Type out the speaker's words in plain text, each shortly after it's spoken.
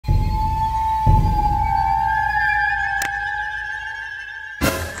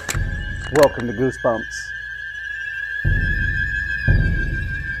Welcome to Goosebumps.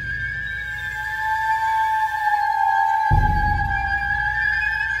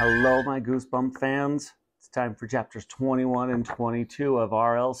 Hello, my Goosebump fans. It's time for chapters 21 and 22 of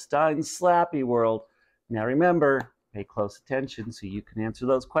R.L. Stine's Slappy World. Now remember, pay close attention so you can answer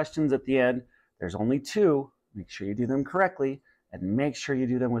those questions at the end. There's only two. Make sure you do them correctly, and make sure you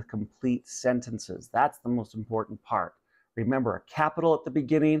do them with complete sentences. That's the most important part. Remember, a capital at the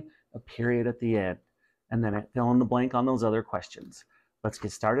beginning, a period at the end, and then fill in the blank on those other questions. Let's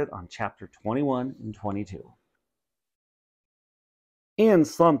get started on chapter 21 and 22. Ian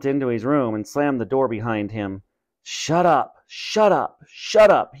slumped into his room and slammed the door behind him. "Shut up! Shut up!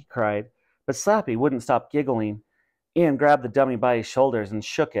 Shut up!" he cried. But Slappy wouldn't stop giggling. Ian grabbed the dummy by his shoulders and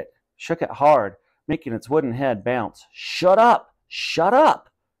shook it hard, making its wooden head bounce. "Shut up! Shut up!"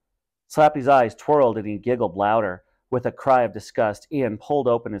 Slappy's eyes twirled and he giggled louder. With a cry of disgust, Ian pulled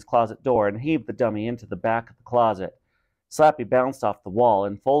open his closet door and heaved the dummy into the back of the closet. Slappy bounced off the wall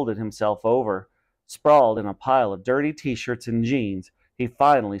and folded himself over. Sprawled in a pile of dirty t-shirts and jeans, he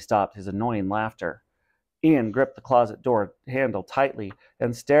finally stopped his annoying laughter. Ian gripped the closet door handle tightly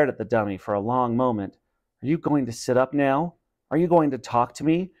and stared at the dummy for a long moment. "Are you going to sit up now? Are you going to talk to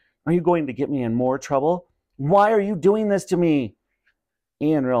me? Are you going to get me in more trouble? Why are you doing this to me?"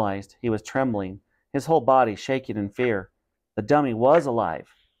 Ian realized he was trembling, his whole body shaking in fear. The dummy was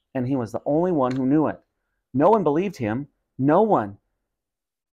alive, and he was the only one who knew it. No one believed him. No one.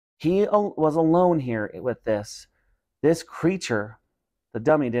 He was alone here with this creature. The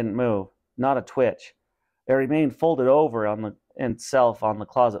dummy didn't move, not a twitch. It remained folded over on itself on the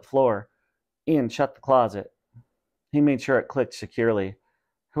closet floor. Ian shut the closet. He made sure it clicked securely.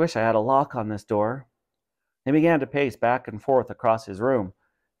 "I wish I had a lock on this door." He began to pace back and forth across his room.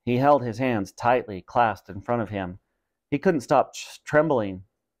 He held his hands tightly clasped in front of him. He couldn't stop trembling,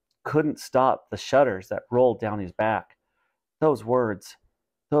 couldn't stop the shudders that rolled down his back. Those words,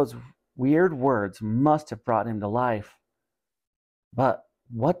 those weird words must have brought him to life. But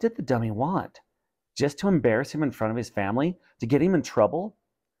what did the dummy want? Just to embarrass him in front of his family? To get him in trouble?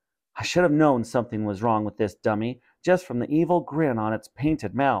 "I should have known something was wrong with this dummy just from the evil grin on its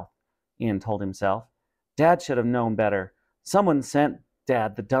painted mouth," Ian told himself. "Dad should have known better. Someone sent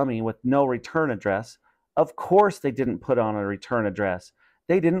Dad the dummy with no return address. Of course they didn't put on a return address.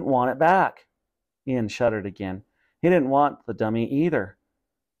 They didn't want it back." Ian shuddered again. He didn't want the dummy either.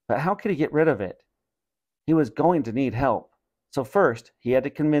 But how could he get rid of it? He was going to need help. So first, he had to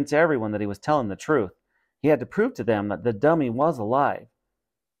convince everyone that he was telling the truth. He had to prove to them that the dummy was alive.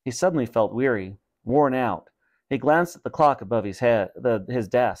 He suddenly felt weary, worn out. He glanced at the clock above his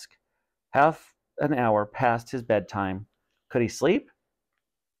desk. Half an hour past his bedtime. Could he sleep?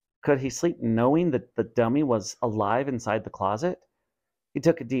 Could he sleep knowing that the dummy was alive inside the closet? He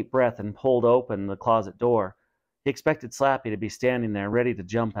took a deep breath and pulled open the closet door. He expected Slappy to be standing there ready to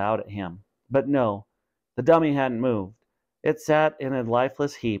jump out at him. But no, the dummy hadn't moved. It sat in a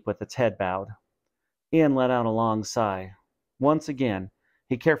lifeless heap with its head bowed. Ian let out a long sigh. Once again,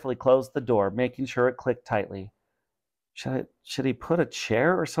 he carefully closed the door, making sure it clicked tightly. Should he put a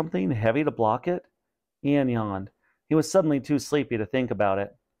chair or something heavy to block it? Ian yawned. He was suddenly too sleepy to think about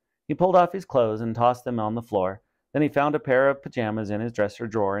it. He pulled off his clothes and tossed them on the floor. Then he found a pair of pajamas in his dresser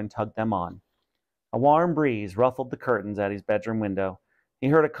drawer and tugged them on. A warm breeze ruffled the curtains at his bedroom window. He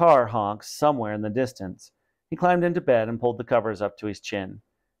heard a car honk somewhere in the distance. He climbed into bed and pulled the covers up to his chin.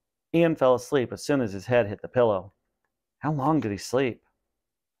 Ian fell asleep as soon as his head hit the pillow. How long did he sleep?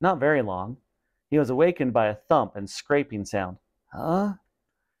 Not very long. He was awakened by a thump and scraping sound. Huh?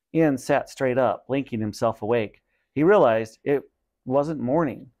 Ian sat straight up, blinking himself awake. He realized it wasn't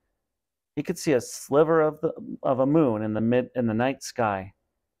morning. He could see a sliver of a moon in the night sky.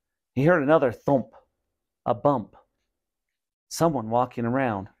 He heard another thump, a bump. Someone walking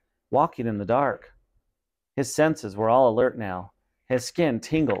around, walking in the dark. His senses were all alert now. His skin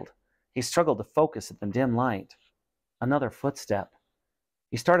tingled. He struggled to focus in the dim light. Another footstep.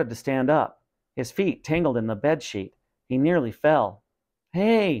 He started to stand up. His feet tangled in the bedsheet. He nearly fell.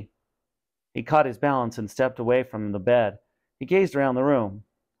 "Hey!" He caught his balance and stepped away from the bed. He gazed around the room.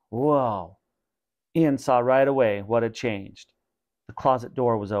 Whoa! Ian saw right away what had changed. The closet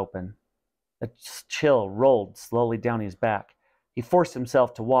door was open. A chill rolled slowly down his back. He forced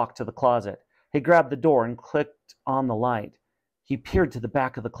himself to walk to the closet. He grabbed the door and clicked on the light. He peered to the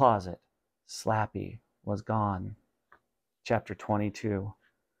back of the closet. Slappy was gone. Chapter 22.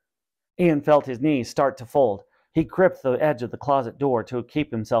 Ian felt his knees start to fold. He gripped the edge of the closet door to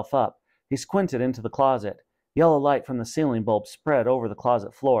keep himself up. He squinted into the closet. Yellow light from the ceiling bulb spread over the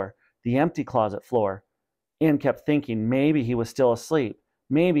closet floor, the empty closet floor. Ian kept thinking maybe he was still asleep.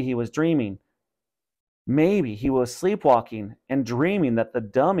 Maybe he was dreaming. Maybe he was sleepwalking and dreaming that the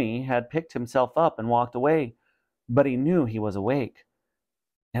dummy had picked himself up and walked away, but he knew he was awake.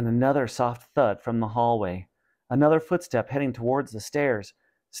 And another soft thud from the hallway, another footstep heading towards the stairs,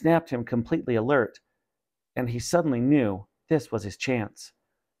 snapped him completely alert, and he suddenly knew this was his chance.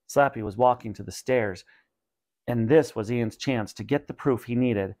 Slappy was walking to the stairs, and this was Ian's chance to get the proof he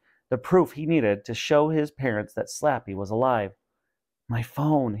needed to show his parents that Slappy was alive. My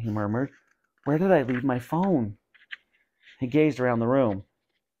phone, he murmured. Where did I leave my phone? He gazed around the room.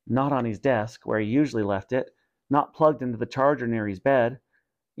 Not on his desk, where he usually left it, not plugged into the charger near his bed.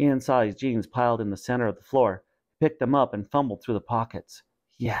 Ian saw his jeans piled in the center of the floor. He picked them up and fumbled through the pockets.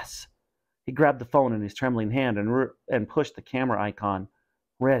 Yes. He grabbed the phone in his trembling hand and pushed the camera icon.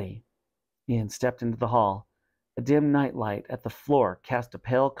 Ready. Ian stepped into the hall. A dim night light at the floor cast a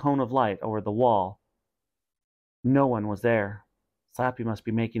pale cone of light over the wall. No one was there. Slappy must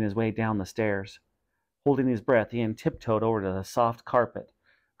be making his way down the stairs. Holding his breath, Ian tiptoed over to the soft carpet,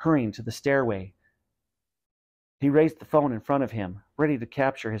 hurrying to the stairway. He raised the phone in front of him, ready to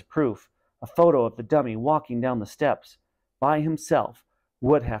capture his proof. A photo of the dummy walking down the steps by himself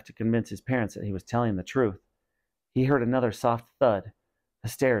would have to convince his parents that he was telling the truth. He heard another soft thud. The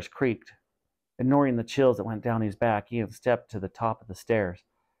stairs creaked. Ignoring the chills that went down his back, Ian stepped to the top of the stairs.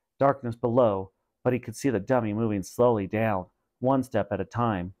 Darkness below, but he could see the dummy moving slowly down, one step at a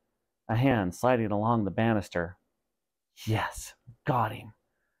time, a hand sliding along the banister. Yes, got him.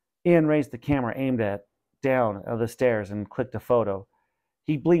 Ian raised the camera aimed at down the stairs and clicked a photo.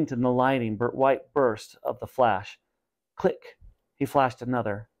 He blinked in the lightning white burst of the flash. Click! He flashed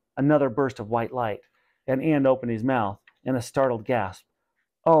another burst of white light, and Ian opened his mouth in a startled gasp.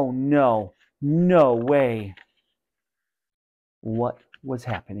 Oh no, no way! What was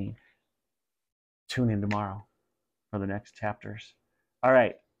happening? Tune in tomorrow for the next chapters. All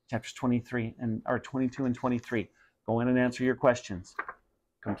right, chapters 22 and 23. Go in and answer your questions.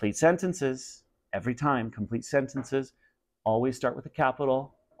 Complete sentences. Every time, complete sentences. Always start with a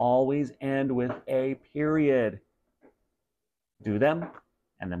capital. Always end with a period. Do them,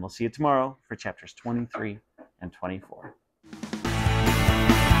 and then we'll see you tomorrow for chapters 23 and 24.